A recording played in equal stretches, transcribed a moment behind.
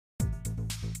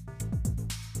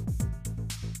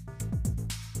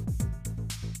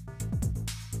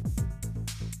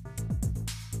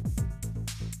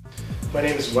My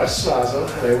name is Wes Snaza,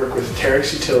 and I work with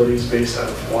Terex Utilities based out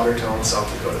of Watertown, South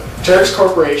Dakota. Terex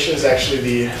Corporation is actually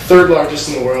the third largest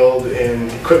in the world in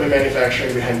equipment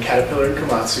manufacturing behind Caterpillar and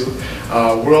Komatsu.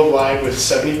 Worldwide, with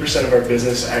 70% of our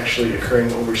business actually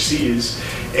occurring overseas.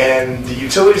 And the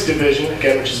utilities division,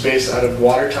 again, which is based out of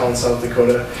Watertown, South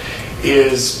Dakota,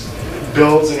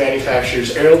 builds and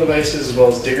manufactures aerial devices as well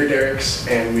as digger derricks,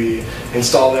 and we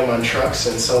install them on trucks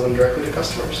and sell them directly to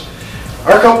customers.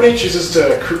 Our company chooses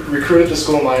to recruit at the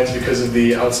School of Mines because of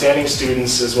the outstanding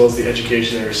students as well as the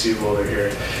education they receive while they're here.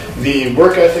 The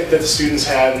work ethic that the students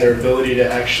have and their ability to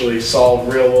actually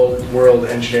solve real-world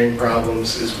engineering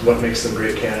problems is what makes them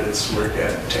great candidates to work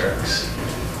at Terex.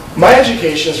 My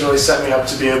education has really set me up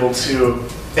to be able to,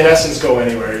 in essence, go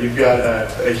anywhere. You've got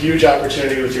a huge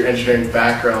opportunity with your engineering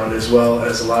background, as well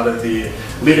as a lot of the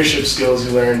leadership skills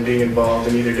you learn being involved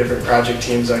in either different project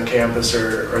teams on campus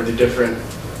or the different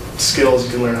skills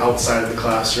you can learn outside of the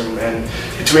classroom. And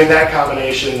between that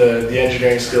combination, the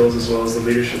engineering skills as well as the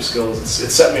leadership skills,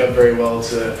 it's set me up very well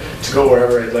to go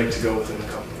wherever I'd like to go within